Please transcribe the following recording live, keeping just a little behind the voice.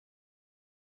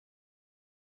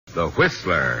the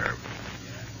Whistler.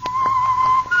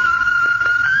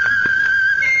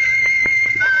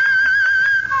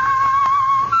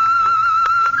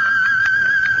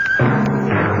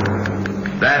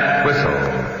 That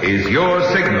whistle is your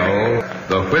signal,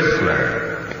 the Whistler.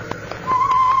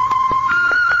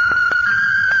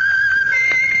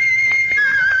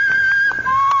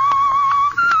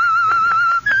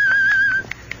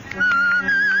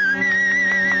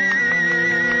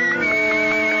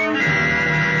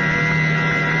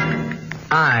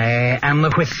 I am the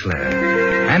Whistler,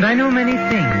 and I know many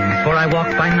things, for I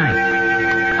walk by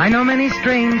night. I know many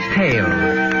strange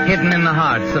tales hidden in the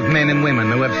hearts of men and women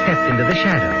who have stepped into the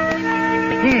shadows.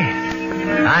 Yes,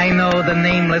 I know the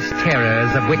nameless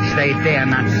terrors of which they dare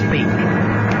not speak.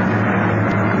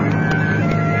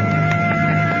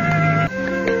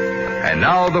 And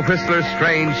now the Whistler's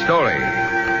strange story.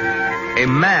 A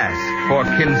Mask for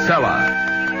Kinsella.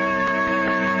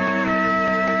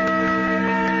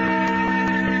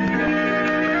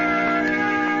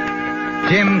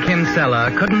 Jim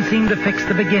Kinsella couldn't seem to fix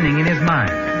the beginning in his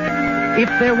mind. If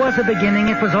there was a beginning,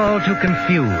 it was all too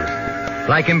confused.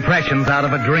 Like impressions out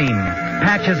of a dream,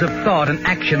 patches of thought and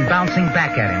action bouncing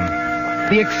back at him.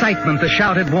 The excitement, the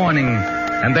shouted warning,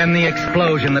 and then the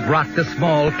explosion that rocked the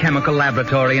small chemical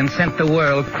laboratory and sent the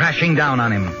world crashing down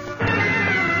on him.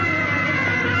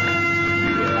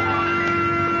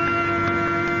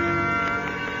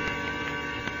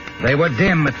 They were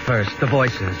dim at first, the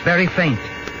voices, very faint.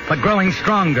 But growing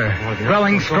stronger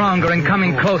and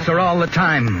coming closer all the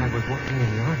time. I was walking in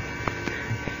the yard.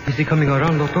 Is he coming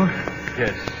around, Doctor?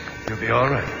 Yes, you'll be all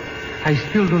right. I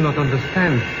still do not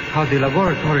understand how the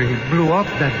laboratory blew up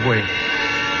that way.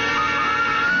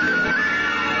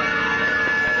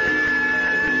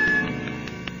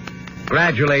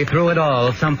 Gradually, through it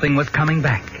all, something was coming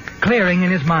back, clearing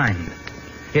in his mind.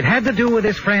 It had to do with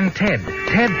his friend Ted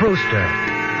Brewster.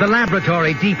 The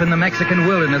laboratory deep in the Mexican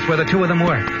wilderness where the two of them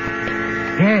worked.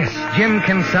 Yes, Jim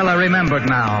Kinsella remembered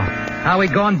now how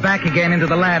he'd gone back again into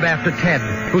the lab after Ted,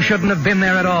 who shouldn't have been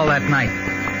there at all that night.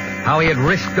 How he had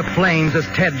risked the flames as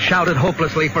Ted shouted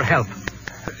hopelessly for help.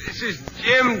 This is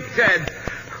Jim, Ted.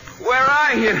 Where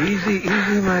are you? Easy,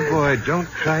 my boy. Don't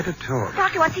try to talk.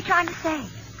 Doctor, what's he trying to say?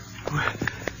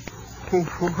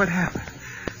 What happened?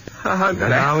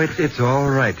 Now, it's all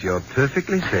right. You're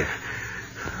perfectly safe.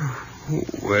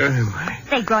 Where am I?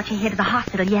 They brought you here to the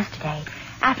hospital yesterday,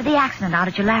 after the accident out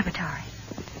at your laboratory.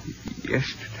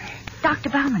 Yesterday? Dr.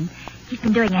 Bauman, he's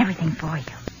been doing everything for you.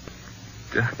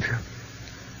 Dr.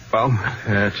 Bauman?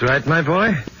 That's right, my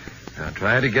boy. Now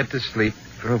try to get to sleep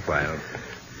for a while.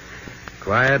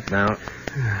 Quiet now.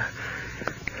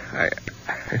 I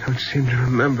don't seem to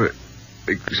remember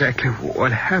exactly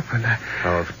what happened.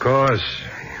 Oh, of course.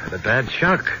 You had a bad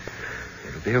shock.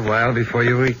 It'll be a while before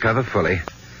you recover fully.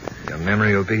 Your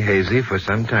memory will be hazy for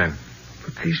some time.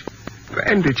 But these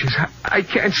bandages, I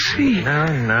can't see.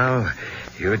 No.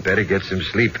 You had better get some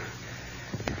sleep.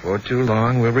 Before too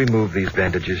long, we'll remove these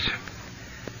bandages.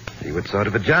 See what sort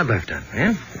of a job I've done,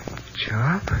 eh?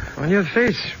 Job? On your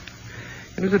face.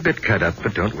 It was a bit cut up,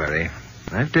 but don't worry.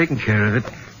 I've taken care of it.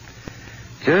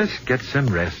 Just get some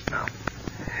rest now.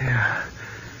 Yeah,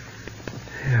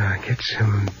 get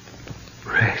some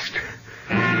rest.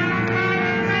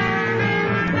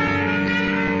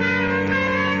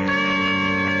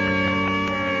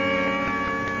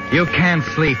 You can't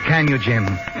sleep, can you, Jim?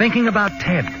 Thinking about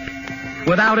Ted.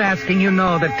 Without asking, you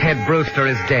know that Ted Brewster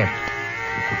is dead.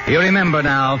 You remember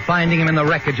now finding him in the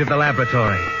wreckage of the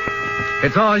laboratory.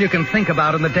 It's all you can think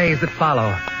about in the days that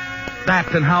follow.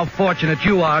 That and how fortunate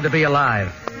you are to be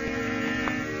alive.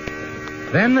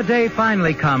 Then the day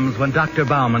finally comes when Dr.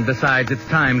 Bauman decides it's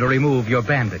time to remove your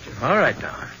bandages. All right,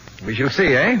 now. We shall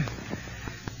see, eh?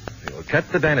 We will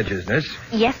cut the bandages, nurse.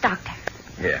 Yes, Doctor.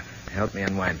 Here, help me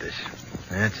unwind this.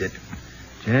 That's it.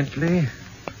 Gently.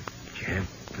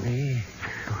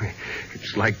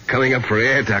 It's like coming up for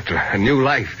air, Doctor. A new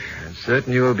life. I'm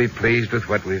certain you will be pleased with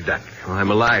what we've done. Well,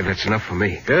 I'm alive. That's enough for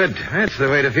me. Good. That's the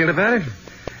way to feel about it.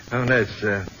 Oh, nurse,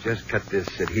 just cut this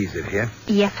adhesive here.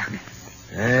 Yes, Doctor.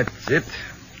 That's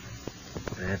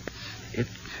it.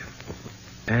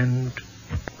 And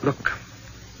look.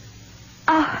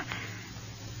 Oh.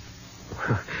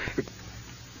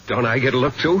 Don't I get a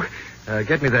look, too?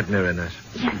 Get me that mirror, nurse.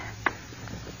 Yes.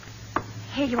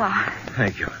 Here you are.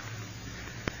 Thank you.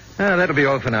 That'll be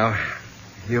all for now.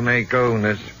 You may go,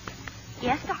 nurse.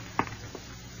 Yes, Doctor.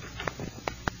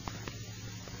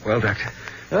 Well, Doctor.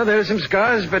 Oh, there are some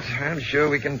scars, but I'm sure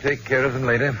we can take care of them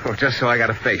later. Oh, just so I got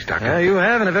a face, Doctor. You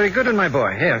have, and a very good one, my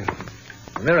boy. Here.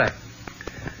 Mirror.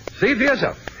 See for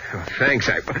yourself. Oh, thanks,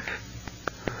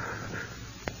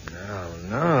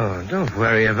 No. don't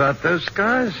worry about those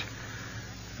scars.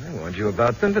 I warned you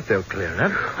about them, but they'll clear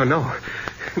up. Oh, no.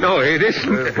 No, it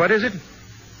isn't. What is it?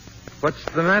 What's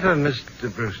the matter,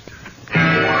 Mr. Brewster?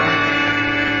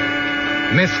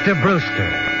 Mr.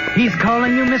 Brewster. He's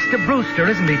calling you Mr. Brewster,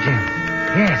 isn't he, Jim?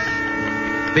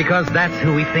 Yes. Because that's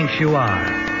who he thinks you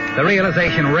are. The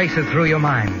realization races through your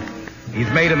mind.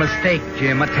 He's made a mistake,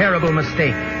 Jim, a terrible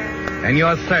mistake. And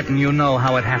you're certain you know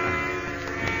how it happened.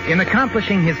 In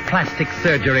accomplishing his plastic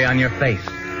surgery on your face,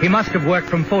 he must have worked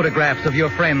from photographs of your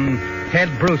friend, Ted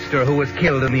Brewster, who was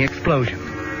killed in the explosion.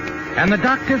 And the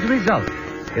doctor's result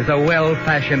is a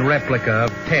well-fashioned replica of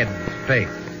Ted's face.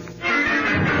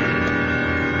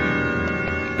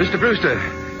 Mr. Brewster,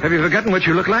 have you forgotten what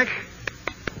you look like?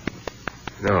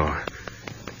 No.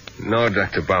 No,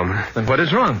 Dr. Bauman. Then what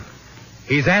is wrong?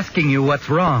 He's asking you what's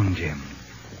wrong, Jim.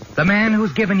 The man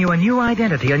who's given you a new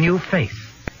identity, a new face.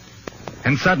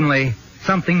 And suddenly,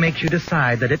 something makes you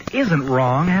decide that it isn't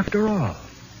wrong after all.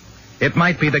 It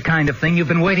might be the kind of thing you've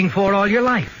been waiting for all your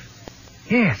life.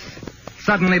 Yes,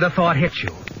 suddenly the thought hits you.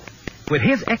 With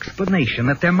his explanation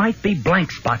that there might be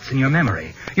blank spots in your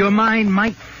memory, your mind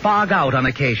might fog out on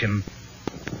occasion.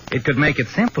 It could make it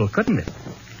simple, couldn't it?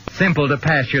 Simple to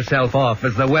pass yourself off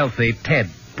as the wealthy Ted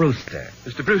Brewster.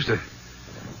 Mr. Brewster,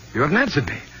 you haven't answered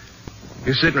me.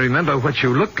 You certainly remember what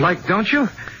you looked like, don't you?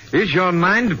 Is your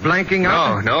mind blanking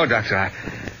out? No, Doctor.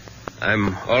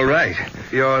 I'm all right.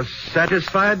 You're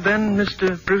satisfied then,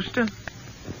 Mr. Brewster?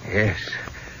 Yes.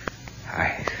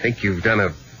 I think you've done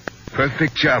a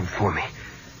perfect job for me.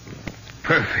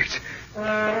 Perfect.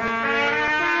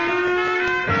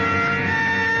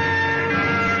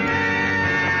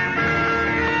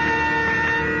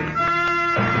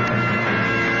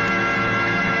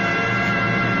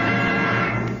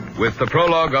 With the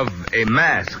prologue of A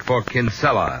Mask for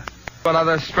Kinsella,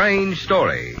 another strange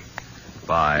story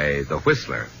by The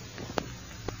Whistler.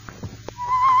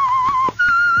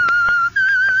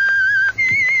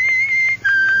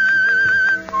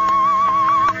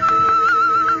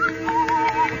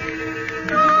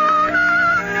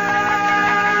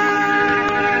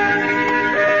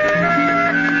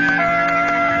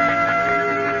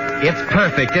 It's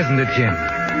perfect, isn't it, Jim?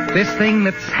 This thing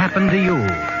that's happened to you.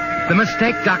 The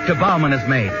mistake Dr. Bauman has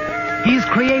made. He's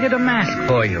created a mask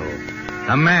for you.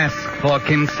 A mask for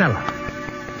Kinsella.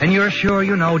 And you're sure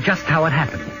you know just how it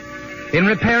happened. In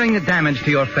repairing the damage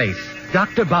to your face,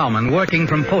 Dr. Bauman, working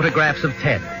from photographs of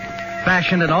Ted,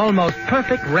 fashioned an almost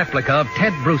perfect replica of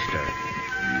Ted Brewster.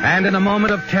 And in a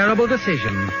moment of terrible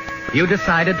decision, you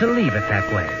decided to leave it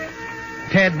that way.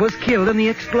 Ted was killed in the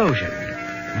explosion,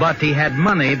 but he had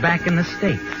money back in the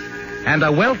States. And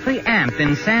a wealthy aunt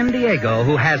in San Diego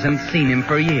who hasn't seen him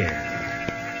for years.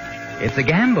 It's a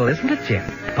gamble, isn't it, Jim?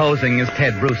 Posing as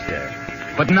Ted Brewster.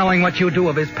 But knowing what you do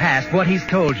of his past, what he's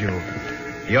told you,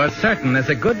 you're certain there's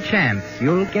a good chance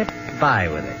you'll get by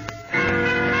with it.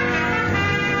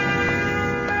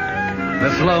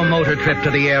 The slow motor trip to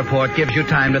the airport gives you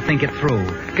time to think it through.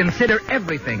 Consider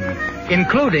everything,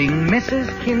 including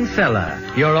Mrs.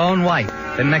 Kinsella, your own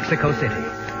wife in Mexico City.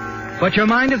 But your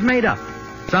mind is made up.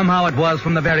 Somehow it was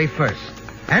from the very first.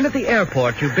 And at the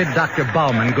airport, you bid Dr.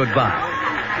 Bauman goodbye.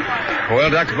 Well,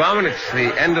 Dr. Bauman, it's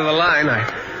the end of the line.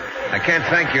 I can't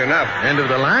thank you enough. End of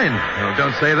the line? Oh,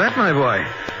 don't say that, my boy.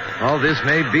 All this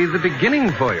may be the beginning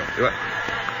for you.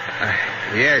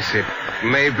 Yes, it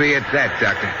may be at that,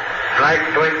 Doctor. Flight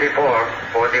 24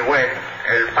 for the West,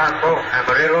 El Paso,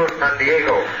 Amarillo, San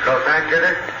Diego, Los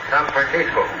Angeles, San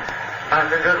Francisco.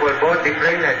 Passengers will board the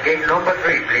plane at gate number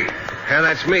 3, please. Yeah,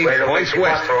 that's me. Points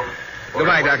west.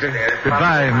 Goodbye, Doctor.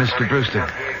 Goodbye, Mr. Brewster.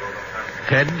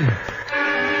 Ted?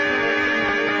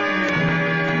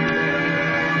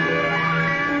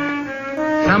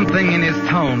 Something in his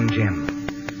tone,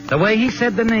 Jim. The way he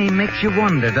said the name makes you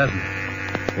wonder, doesn't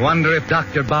it? Wonder if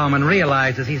Dr. Bauman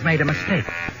realizes he's made a mistake.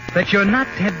 That you're not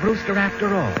Ted Brewster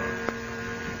after all.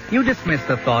 You dismissed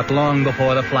the thought long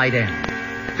before the flight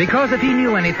ended. Because if he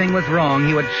knew anything was wrong,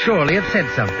 he would surely have said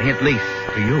something, at least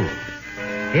to you.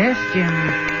 Yes, Jim,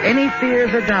 any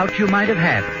fears or doubts you might have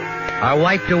had are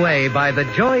wiped away by the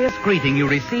joyous greeting you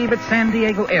receive at San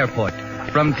Diego Airport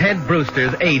from Ted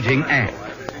Brewster's aging aunt.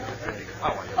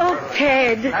 Oh,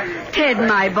 Ted. Ted,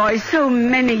 my boy, so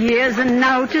many years, and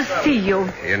now to see you.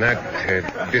 You're not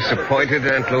disappointed,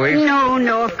 Aunt Louise?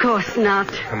 No, of course not.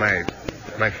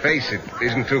 My face, it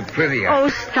isn't too pretty. Oh,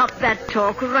 stop that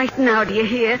talk right now, do you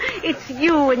hear? It's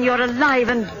you, and you're alive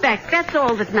and back. That's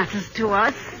all that matters to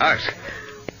us. Us?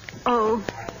 Oh,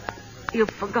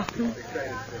 you've forgotten.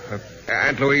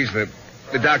 Aunt Louise, the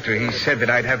doctor, he said that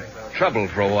I'd have troubled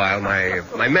for a while,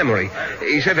 my memory.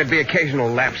 He said there'd be occasional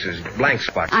lapses, blank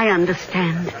spots. I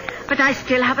understand. But I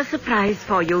still have a surprise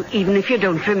for you, even if you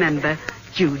don't remember.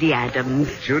 Judy Adams.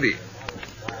 Judy?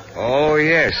 Oh,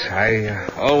 yes. I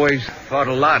always thought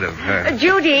a lot of her.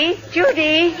 Judy?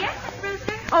 Yes,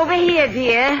 Brewster? Over here,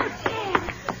 dear.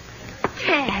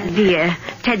 Ted. Dear,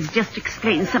 Ted's just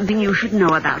explained something you should know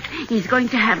about. He's going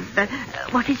to have,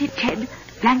 what is it, Ted?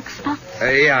 Blank spots?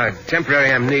 Yeah, temporary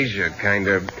amnesia, kind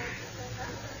of.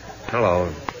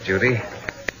 Hello, Judy.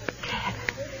 Ted.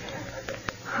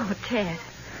 Oh, Ted.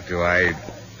 Do I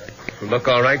look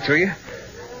all right to you?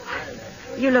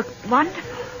 You look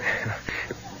wonderful.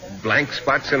 Blank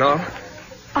spots and all?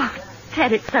 Oh,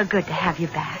 Ted, it's so good to have you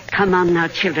back. Come on now,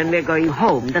 children. We're going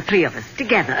home, the three of us,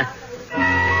 together.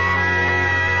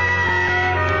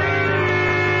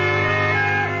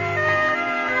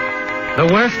 The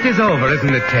worst is over,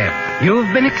 isn't it, Ted?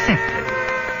 You've been accepted.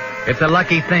 It's a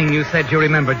lucky thing you said you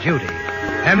remember Judy.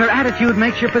 And her attitude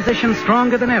makes your position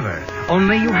stronger than ever.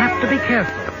 Only you have to be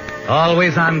careful.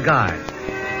 Always on guard.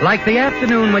 Like the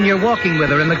afternoon when you're walking with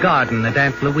her in the garden at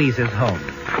Aunt Louise's home.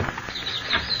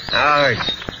 Oh,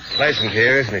 it's pleasant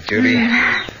here, isn't it, Judy?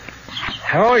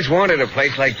 I've always wanted a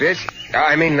place like this.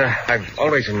 I've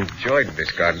always enjoyed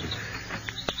this garden.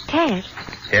 Ted,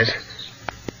 Yes?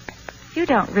 you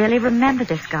don't really remember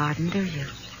this garden, do you?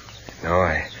 No,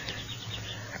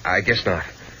 I guess not.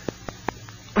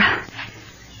 Well,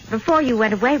 before you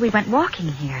went away, we went walking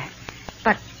here.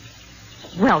 But,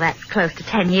 well, that's close to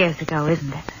 10 years ago,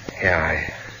 isn't it?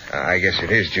 Yeah, I guess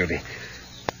it is, Judy.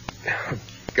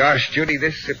 Gosh, Judy,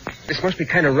 this must be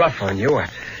kind of rough on you.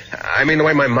 I mean, the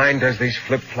way my mind does these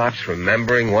flip-flops,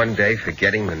 remembering one day,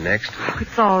 forgetting the next. Oh,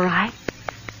 it's all right.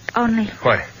 Only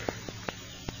What?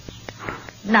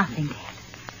 nothing, Ted.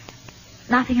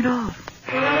 Nothing at all.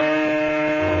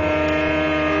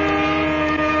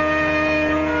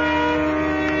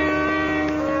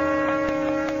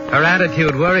 Her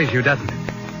attitude worries you, doesn't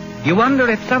it? You wonder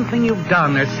if something you've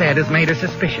done or said has made her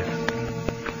suspicious.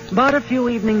 But a few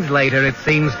evenings later, it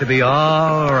seems to be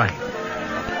all right.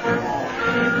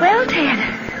 Well, Ted,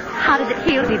 how does it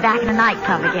feel to be back in a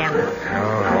nightclub again?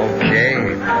 Oh, okay.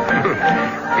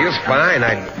 Feels fine.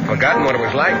 I'd forgotten what it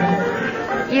was like.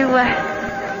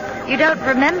 You don't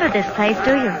remember this place,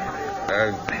 do you?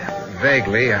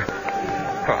 Vaguely.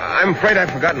 I'm afraid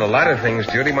I've forgotten a lot of things,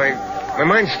 Judy. My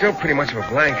mind's still pretty much of a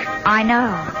blank. I know.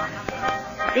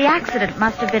 The accident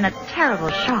must have been a terrible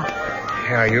shock.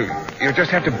 Yeah, you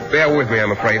just have to bear with me,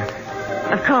 I'm afraid.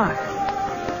 Of course.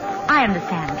 I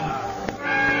understand, Ted.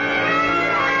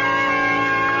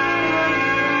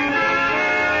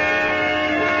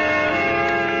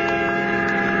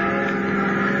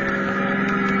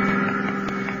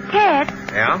 Ted,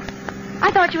 Yeah?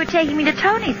 I thought you were taking me to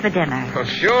Tony's for dinner. Well,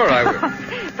 sure, I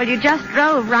would. Well, you just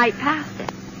drove right past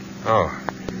it. Oh.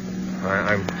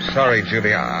 I'm sorry,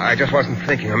 Judy. I just wasn't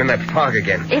thinking. I'm in that fog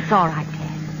again. It's all right,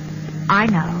 Ted. I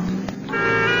know.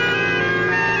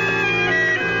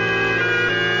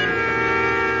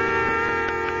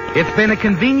 It's been a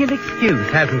convenient excuse,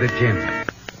 hasn't it, Jim?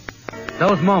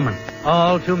 Those moments,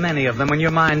 all too many of them, when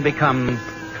your mind becomes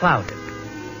clouded.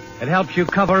 It helps you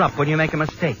cover up when you make a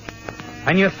mistake.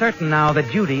 And you're certain now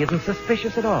that Judy isn't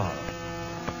suspicious at all.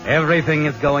 Everything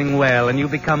is going well, and you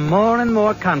become more and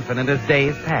more confident as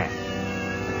days pass.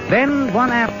 Then,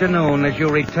 one afternoon, as you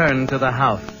return to the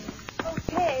house... Oh,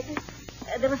 Ted,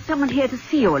 there was someone here to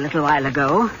see you a little while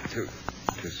ago.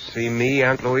 To see me,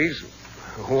 Aunt Louise?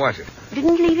 Who was it?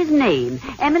 Didn't leave his name.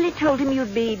 Emily told him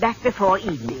you'd be back before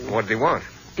evening. What did he want?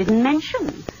 Didn't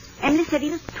mention. Emily said he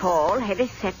was tall,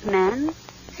 heavy-set man.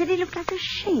 Said he looked like a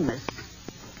Seamus.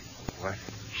 What?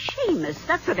 Seamus,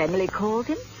 that's what Emily called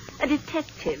him. A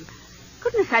detective.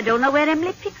 Goodness, I don't know where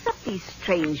Emily picks up these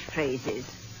strange phrases.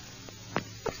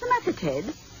 What's the matter, Ted?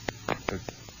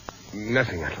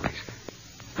 Nothing, Aunt Louise.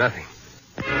 Nothing.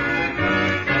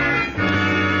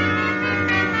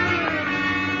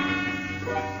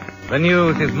 The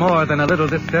news is more than a little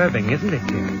disturbing, isn't it,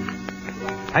 Jim?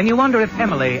 And you wonder if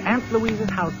Emily, Aunt Louise's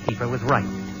housekeeper, was right,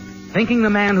 thinking the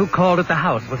man who called at the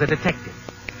house was a detective.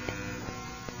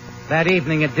 That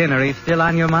evening at dinner, he's still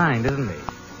on your mind, isn't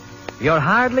he? You're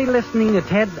hardly listening to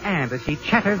Ted's aunt as she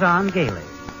chatters on gaily.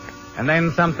 And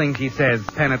then something she says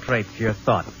penetrates your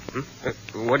thoughts.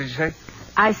 What did you say?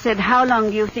 I said, how long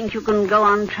do you think you can go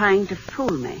on trying to fool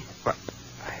me? What?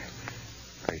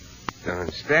 I don't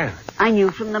understand. I knew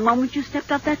from the moment you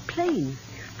stepped off that plane.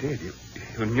 You did?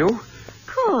 You knew? Of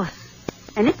course.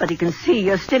 Anybody can see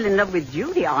you're still in love with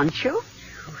Judy, aren't you?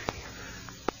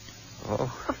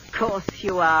 Oh. Of course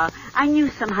you are. I knew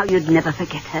somehow you'd never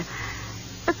forget her.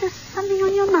 But there's something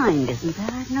on your mind, isn't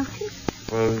there, I've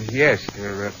noticed? Well, yes,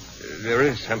 there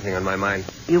is something on my mind.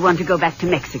 You want to go back to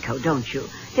Mexico, don't you?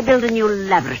 To build a new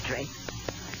laboratory.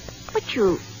 But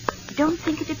you don't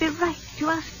think it'd be right to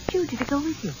ask Judy to go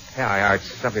with you? Yeah,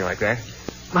 it's something like that.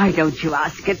 Why don't you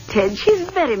ask her, Ted? She's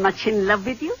very much in love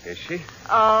with you. Is she?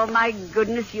 Oh, my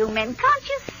goodness, you men. Can't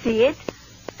you see it?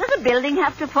 Does a building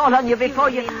have to fall on you before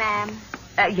you... ma'am.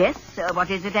 Yes? What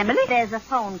is it, Emily? There's a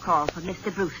phone call for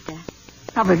Mr. Brewster.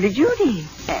 Probably Judy.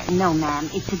 No, ma'am.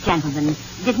 It's a gentleman.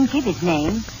 Didn't give his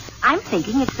name. I'm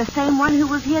thinking it's the same one who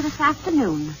was here this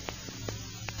afternoon.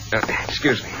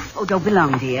 Excuse me. Oh, don't be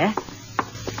long, dear.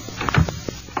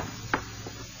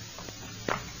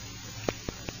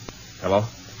 Hello?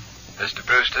 Mr.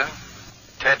 Brewster?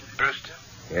 Ted Brewster?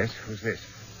 Yes, who's this?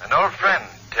 An old friend,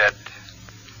 Ted.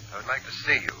 I would like to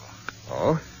see you.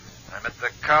 Oh? I'm at the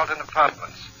Carlton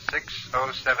Apartments,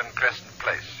 607 Crescent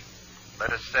Place.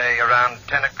 Let us say around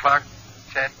 10 o'clock,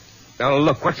 Ted. Now,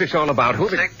 look, what's this all about? Who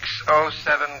the...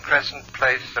 607 Crescent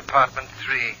Place, apartment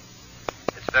 3.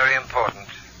 It's very important,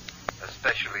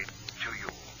 especially to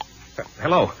you.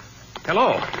 Hello?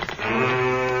 Hello?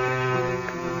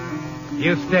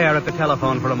 You stare at the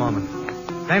telephone for a moment.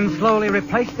 Then slowly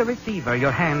replace the receiver,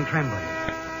 your hand trembling.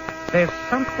 There's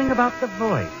something about the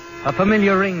voice, a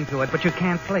familiar ring to it, but you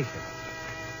can't place it.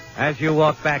 As you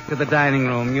walk back to the dining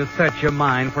room, you search your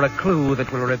mind for a clue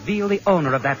that will reveal the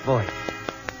owner of that voice.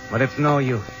 But it's no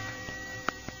use.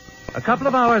 A couple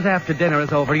of hours after dinner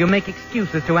is over, you make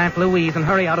excuses to Aunt Louise and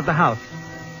hurry out of the house.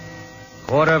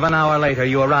 Quarter of an hour later,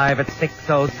 you arrive at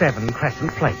 607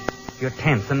 Crescent Place. You're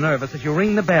tense and nervous as you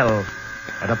ring the bell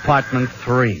at apartment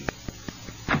 3.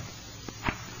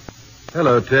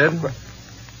 Hello, Ted.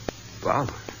 Wow.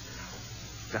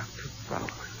 Dr. Brown.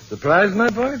 Surprised, my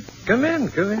boy? Come in.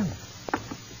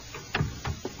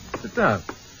 Sit down.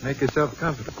 Make yourself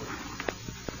comfortable.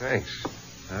 Thanks.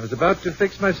 I was about to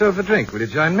fix myself a drink. Will you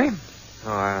join me?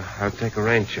 Oh, I'll take a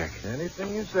rain check.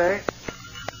 Anything you say.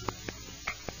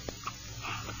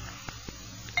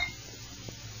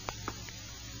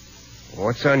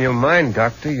 What's on your mind,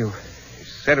 Doctor? You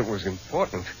said it was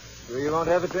important. Sure you won't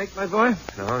have a drink, my boy?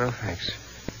 No, thanks.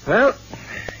 Well,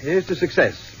 here's to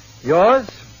success. Yours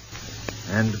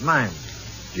and mine,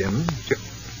 Jim.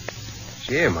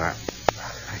 Jim, I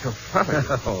don't follow.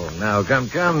 Oh, now, come,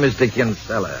 Mr.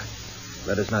 Kinsella.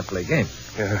 Let us not play games.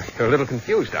 You're a little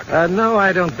confused, Doctor. No,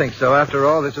 I don't think so. After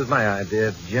all, this was my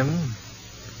idea, Jim.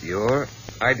 Your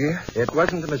idea? It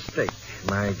wasn't a mistake,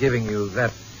 my giving you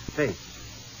that face.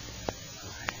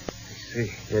 I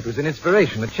see. It was an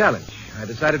inspiration, a challenge. I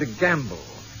decided to gamble.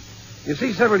 You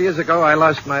see, several years ago, I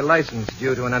lost my license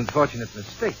due to an unfortunate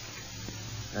mistake.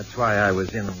 That's why I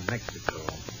was in Mexico.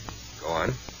 Go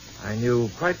on. I knew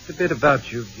quite a bit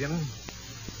about you, Jim.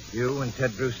 You and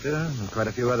Ted Brewster and quite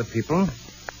a few other people.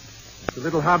 It's a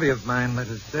little hobby of mine, let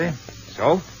us say.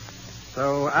 So?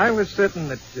 So I was certain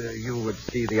that you would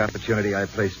see the opportunity I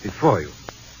placed before you.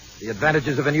 The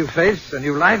advantages of a new face, a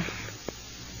new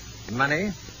life,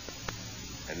 money.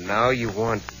 And now you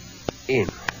want in.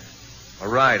 A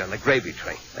ride on the gravy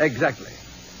train. Exactly.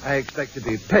 I expect to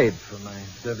be paid for my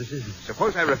services.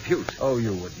 Suppose I refuse. Oh,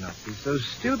 you would not be so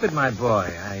stupid, my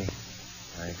boy. I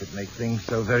could make things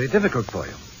so very difficult for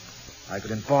you. I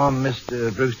could inform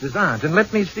Mr. Brewster's aunt. And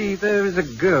let me see, there is a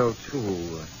girl,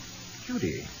 too.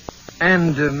 Judy.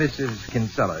 And Mrs.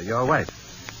 Kinsella, your wife,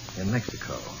 in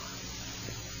Mexico.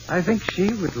 I think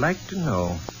she would like to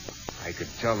know. I could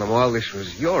tell them all this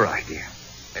was your idea.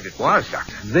 And it was,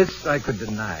 Doctor. This I could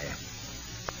deny.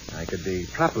 I could be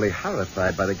properly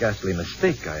horrified by the ghastly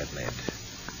mistake I had made.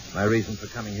 My reason for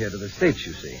coming here to the States,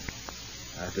 you see.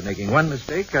 After making one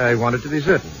mistake, I wanted to be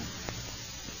certain.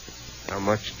 How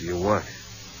much do you want?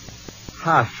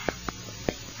 Half.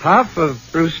 Half of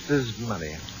Brewster's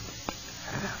money.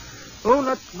 Oh,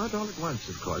 not all at once,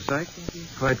 of course. I can be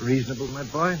quite reasonable, my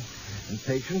boy, and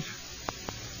patient.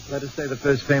 Let us say the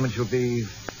first payment shall be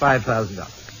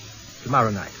 $5,000.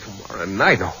 Tomorrow night. Tomorrow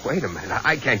night? Oh, wait a minute.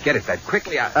 I can't get it that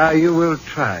quickly. You will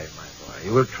try, my boy.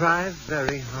 You will try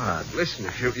very hard. Listen,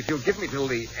 if you'll give me till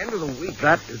the end of the week...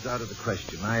 That is out of the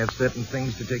question. I have certain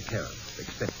things to take care of.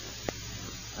 Expenses.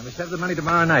 I must have the money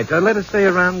tomorrow night. Let us say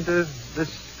around this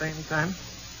same time.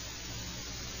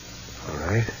 All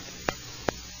right.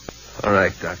 All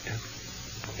right, Doctor.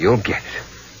 You'll get it.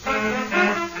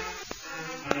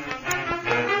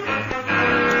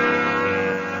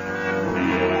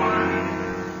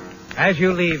 As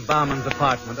you leave Bauman's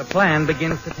apartment, a plan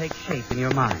begins to take shape in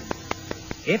your mind.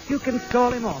 If you can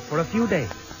stall him off for a few days,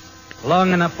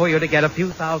 long enough for you to get a few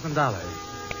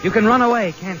 $1,000s, you can run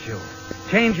away, can't you?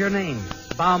 Change your name.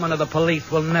 Bauman or the police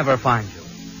will never find you.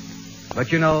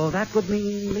 But you know, that would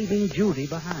mean leaving Judy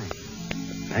behind.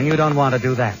 And you don't want to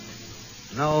do that.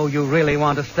 No, you really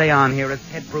want to stay on here as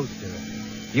Ted Brewster.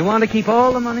 You want to keep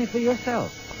all the money for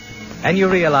yourself. And you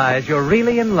realize you're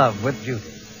really in love with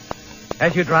Judy.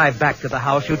 As you drive back to the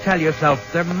house, you tell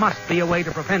yourself there must be a way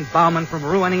to prevent Bauman from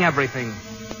ruining everything.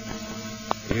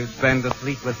 You spend a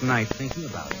sleepless night thinking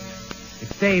about it. It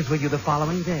stays with you the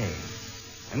following day.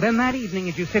 And then that evening,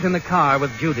 as you sit in the car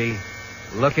with Judy,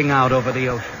 looking out over the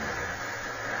ocean.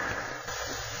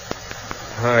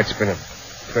 Oh, it's been a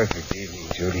perfect evening,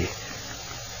 Judy.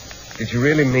 Did you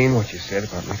really mean what you said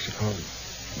about Mexico?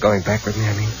 Going back with me,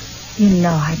 I mean? You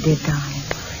know I did, darling.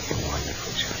 You're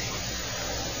wonderful, Judy.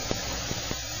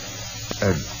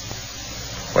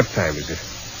 What time is it?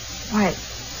 Why,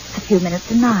 it's a few minutes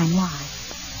to 9. Why?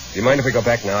 Do you mind if we go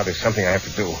back now? There's something I have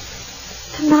to do.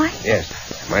 Tonight? Yes.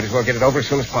 Might as well get it over as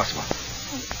soon as possible.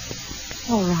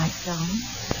 All right, darling.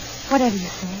 Whatever you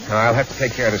say. Now, I'll have to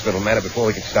take care of this little matter before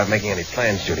we can start making any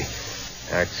plans, Judy.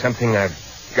 It's something I've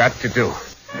got to do.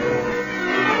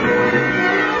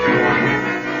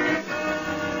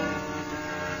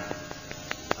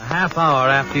 A half hour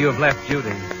after you've left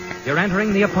Judy, you're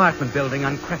entering the apartment building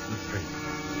on Crescent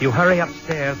Street. You hurry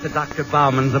upstairs to Dr.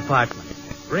 Bauman's apartment.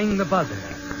 Ring the buzzer.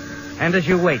 And as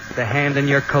you wait, the hand in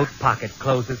your coat pocket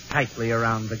closes tightly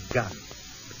around the gun.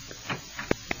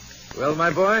 Well,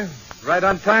 my boy, right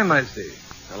on time, I see.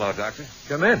 Hello, Doctor.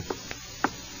 Come in.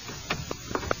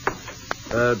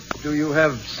 Do you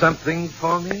have something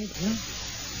for me?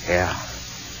 Yeah.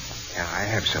 Yeah, I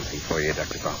have something for you,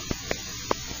 Dr. Bauman.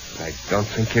 But I don't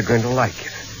think you're going to like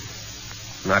it.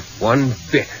 Not one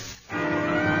bit.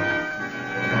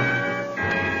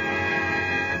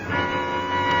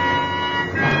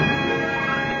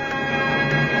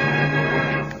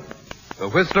 The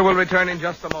Whistler will return in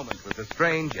just a moment with a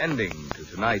strange ending to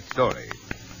tonight's story.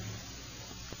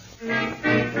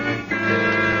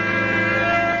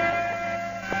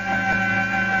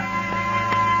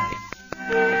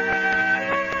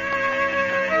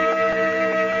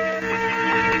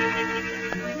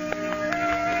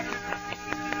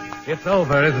 It's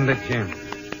over, isn't it, Jim?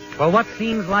 For what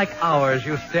seems like hours,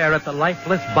 you stare at the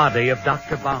lifeless body of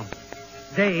Dr. Bauman,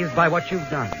 dazed by what you've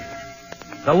done.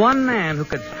 The one man who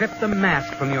could strip the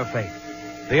mask from your face,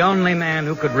 the only man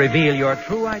who could reveal your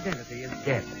true identity, is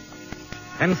dead.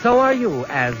 And so are you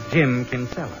as Jim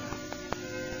Kinsella.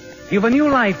 You've a new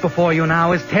life before you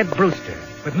now as Ted Brewster,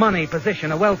 with money,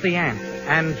 position, a wealthy aunt,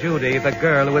 and Judy, the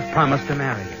girl who has promised to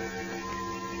marry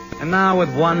you. And now, with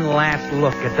one last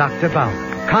look at Dr.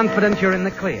 Bauman, confident you're in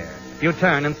the clear, you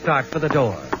turn and start for the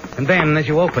door. And then, as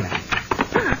you open it...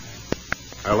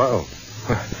 Hello.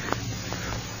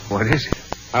 What is it?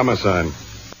 Homicide.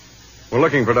 We're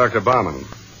looking for Dr. Bauman.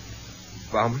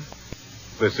 Bauman?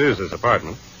 This is his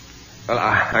apartment. Well,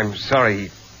 I'm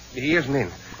sorry. He isn't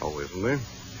in. Oh, isn't he?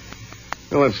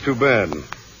 Well, that's too bad.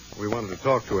 We wanted to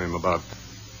talk to him about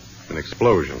an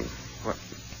explosion. What?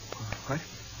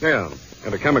 Yeah,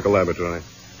 at a chemical laboratory.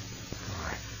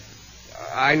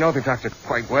 I know the doctor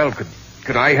quite well.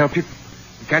 Could I help you?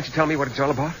 Can't you tell me what it's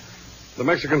all about? The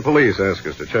Mexican police asked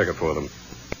us to check it for them. A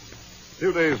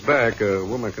few days back, a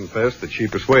woman confessed that she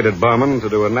persuaded Bauman to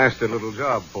do a nasty little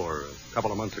job for her a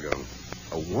couple of months ago.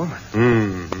 A woman?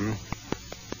 Mm-hmm.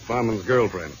 Bauman's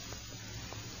girlfriend.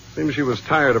 Seems she was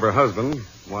tired of her husband,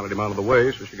 wanted him out of the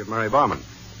way so she could marry Bauman.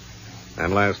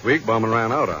 And last week, Bauman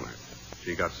ran out on her.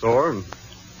 She got sore and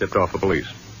tipped off the police.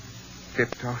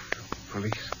 Tipped off the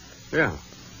police? Yeah,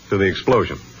 to the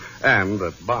explosion. And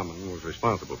that Bauman was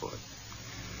responsible for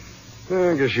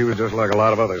it. I guess she was just like a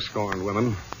lot of other scorned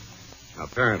women.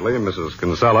 Apparently, Mrs.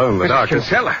 Kinsella and the doctor... Mrs.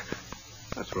 Kinsella?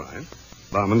 That's right.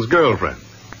 Bauman's girlfriend,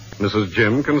 Mrs.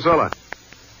 Jim Kinsella.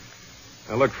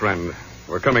 Now, look, friend,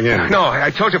 we're coming in. No, I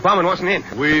told you Bauman wasn't in.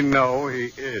 We know he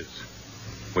is.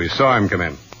 We saw him come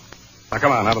in. Now,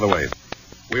 come on, out of the way.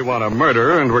 We want a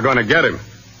murderer, and we're going to get him.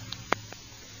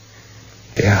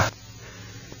 Yeah.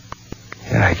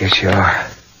 Yeah, I guess you are.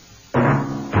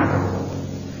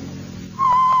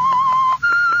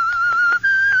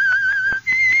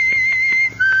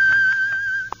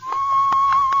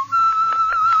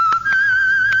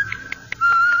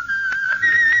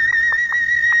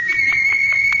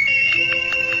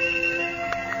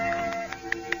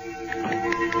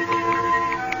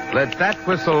 Let that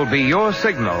whistle be your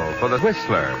signal for the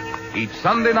Whistler, each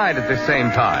Sunday night at this same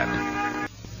time.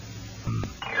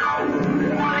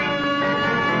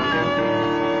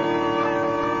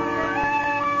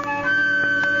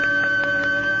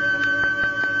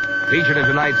 Featured in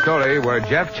tonight's story were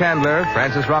Jeff Chandler,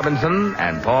 Francis Robinson,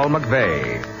 and Paul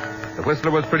McVeigh. The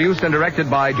Whistler was produced and directed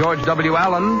by George W.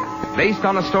 Allen, based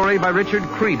on a story by Richard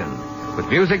Creedon. with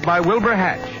music by Wilbur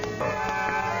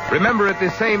Hatch. Remember at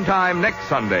this same time next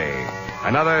Sunday,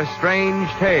 another strange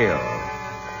tale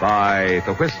by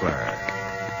The Whistler.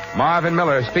 Marvin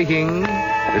Miller speaking.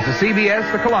 This is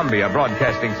CBS, the Columbia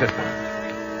Broadcasting System.